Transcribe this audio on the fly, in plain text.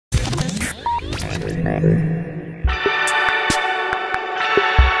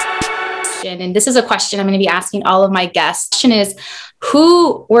And this is a question I'm going to be asking all of my guests. The question is,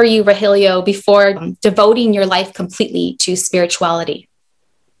 who were you, Rahelio, before devoting your life completely to spirituality?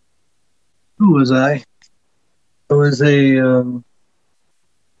 Who was I? I was a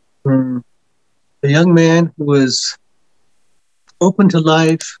young man who was open to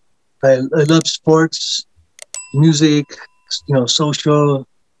life. I loved sports, music, social,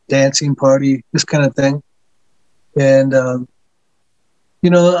 dancing, party, this kind of thing. And,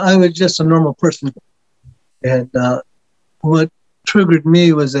 I was just a normal person. And what triggered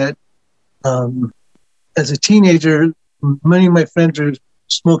me was that as a teenager, many of my friends were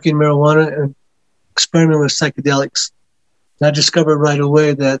smoking marijuana and experimenting with psychedelics. And I discovered right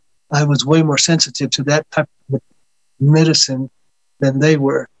away that I was way more sensitive to that type of medicine than they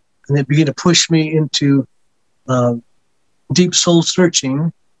were. And it began to push me into deep soul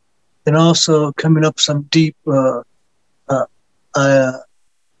searching, and also coming up some deep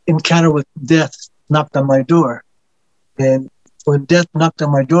encounter with death knocked on my door. And when death knocked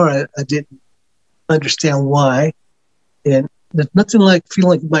on my door, I didn't understand why. And there's nothing like feeling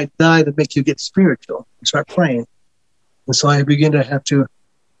like you might die to make you get spiritual and start praying. And so I began to have to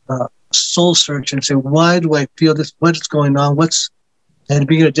soul search and say, why do I feel this? What's going on? And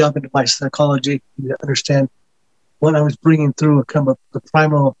begin to delve into my psychology to understand what I was bringing through, kind of the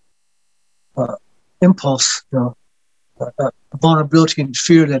primal impulse, vulnerability and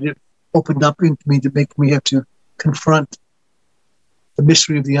fear that it opened up into me to make me have to confront the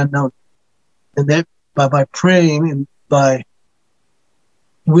mystery of the unknown. And that by praying and by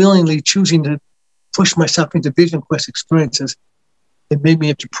willingly choosing to push myself into vision quest experiences, it made me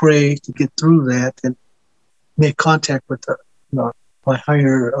have to pray to get through that and make contact with my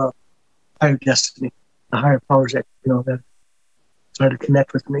higher destiny, the higher powers that that started to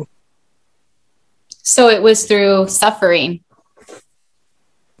connect with me. So it was through suffering.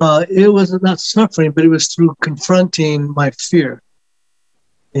 It was not suffering, but it was through confronting my fear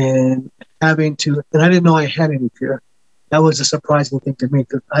and having to. And I didn't know I had any fear. That was a surprising thing to me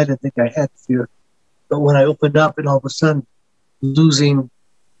because I didn't think I had fear. But when I opened up, and all of a sudden losing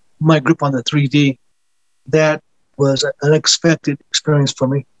my grip on the 3D, that was an unexpected experience for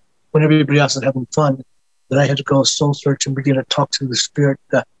me. When everybody else was having fun, that I had to go soul search and begin to talk to the spirit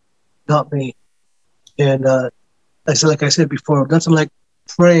that got me. And like I said before, nothing like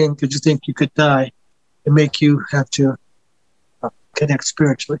praying because you think you could die and make you have to connect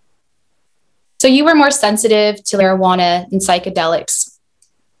spiritually. So you were more sensitive to marijuana and psychedelics.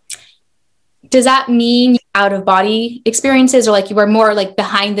 Does that mean out-of-body experiences, or like you were more like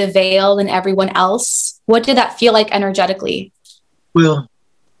behind the veil than everyone else? What did that feel like energetically? Well,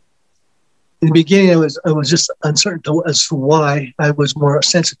 in the beginning, I was just uncertain as to why I was more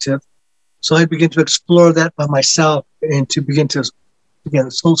sensitive. So I began to explore that by myself and to begin to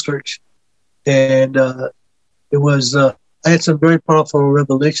soul search. And it was I had some very powerful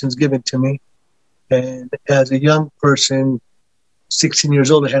revelations given to me. And as a young person, 16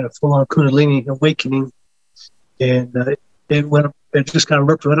 years old, I had a full-on Kundalini awakening, and it just kind of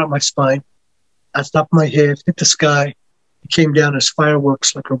ripped right up my spine. I stopped my head, hit the sky. It came down as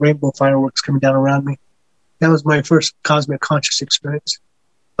fireworks, like a rainbow fireworks coming down around me. That was my first cosmic conscious experience.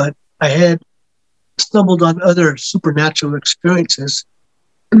 But I had stumbled on other supernatural experiences.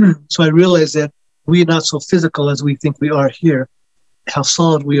 So I realized that we are not so physical as we think we are here, how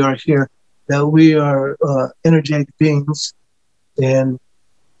solid we are here, that we are energetic beings. And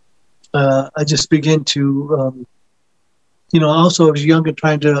I just began to, also I was young and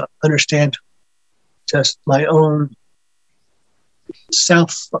trying to understand just my own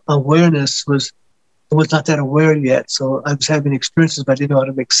self-awareness was not that aware yet. So I was having experiences, but I didn't know how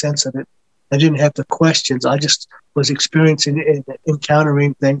to make sense of it. I didn't have the questions. I just was experiencing and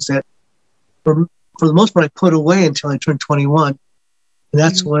encountering things that, for the most part, I put away until I turned 21. And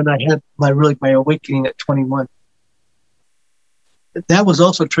that's when I had my awakening at 21. That was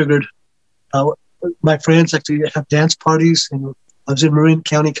also triggered. My friends like to have dance parties, and I was in Marin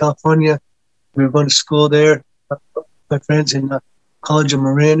County, California. We were going to school there. My friends in College of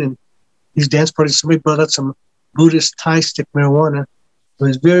Marin, and these dance parties. Somebody brought out some Buddhist Thai stick marijuana. It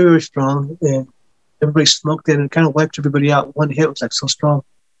was very, very strong, and everybody smoked it, and it kind of wiped everybody out. One hit was like so strong.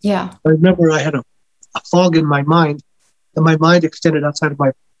 Yeah. I remember I had a fog in my mind, and my mind extended outside of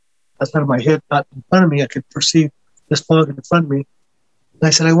my head, not in front of me. I could perceive this fog in front of me. And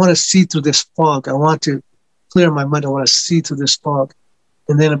I said, I want to see through this fog. I want to clear my mind. I want to see through this fog.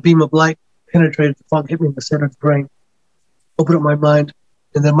 And then a beam of light penetrated the fog, hit me in the center of the brain, opened up my mind,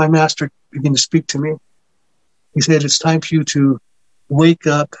 and then my master began to speak to me. He said, it's time for you to wake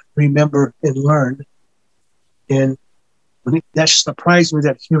up, remember, and learn. And that surprised me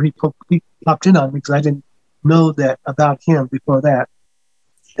that here he popped in on me, because I didn't know that about him before that.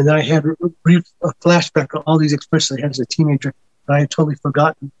 And then I had a flashback of all these experiences I had as a teenager that I had totally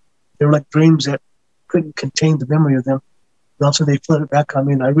forgotten. They were like dreams that couldn't contain the memory of them. And also they flooded back on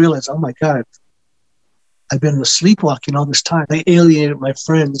me, and I realized, oh my God, I've been sleepwalking all this time. They alienated my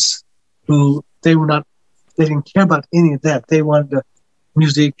friends who they didn't care about any of that. They wanted the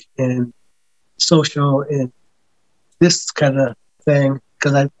music and social and this kind of thing,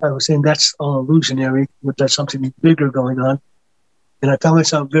 because I was saying that's all illusionary, but there's something bigger going on. And I found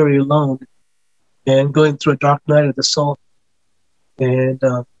myself very alone and going through a dark night of the soul. And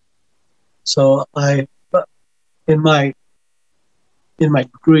so in my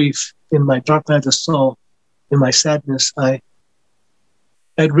grief, in my dark night of the soul, in my sadness, I'd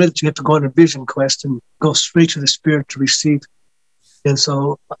read that you have to go on a vision quest and go straight to the spirit to receive. And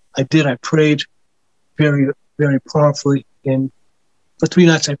so I did. I prayed very, very powerfully. And for 3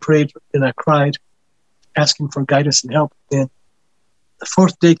 nights I prayed and I cried, asking for guidance and help. And the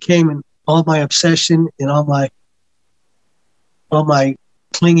 4th day came, and all my obsession and all my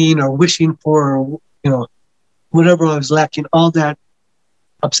clinging or wishing for, whatever I was lacking, all that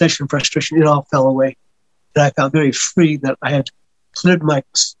obsession, frustration, it all fell away. And I felt very free that I had cleared my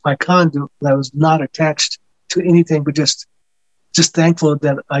conduit, that I was not attached to anything, but just thankful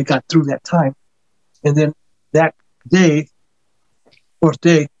that I got through that time. And then that day, 4th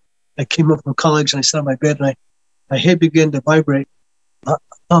day, I came up from college and I sat on my bed and my head began to vibrate.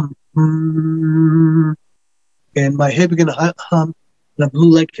 And my head began to hum, and a blue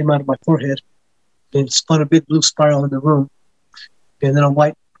light came out of my forehead and spun a big blue spiral in the room. And then a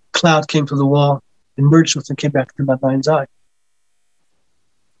white cloud came through the wall and merged with and came back to my mind's eye.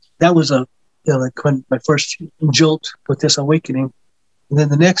 That was like when my first jolt with this awakening. And then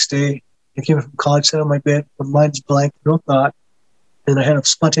the next day, I came from college, sat on my bed, my mind's blank, no thought. And I had a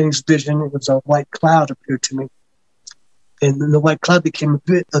spontaneous vision. It was a white cloud appeared to me. And then the white cloud became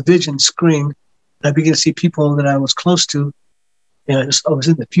a vision screen. And I began to see people that I was close to. And I was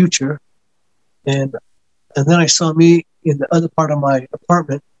in the future. And then I saw me in the other part of my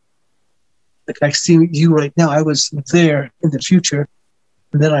apartment. Like I see you right now. I was there in the future.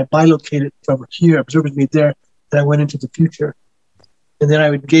 And then I bilocated from here, observing me there. And I went into the future. And then I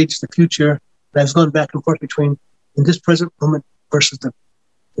would gauge the future. And I was going back and forth between in this present moment versus the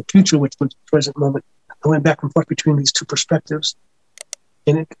future, which was the present moment. I went back and forth between these two perspectives.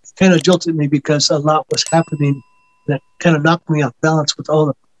 And it kind of jolted me because a lot was happening that kind of knocked me off balance with all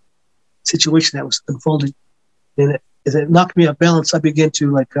the situation that was unfolding. And as it knocked me off balance, I began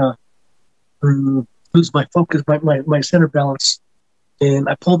to lose my focus, my center balance. And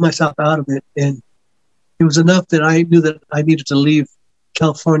I pulled myself out of it. And it was enough that I knew that I needed to leave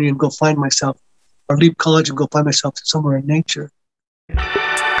California and go find myself, or leave college and go find myself somewhere in nature.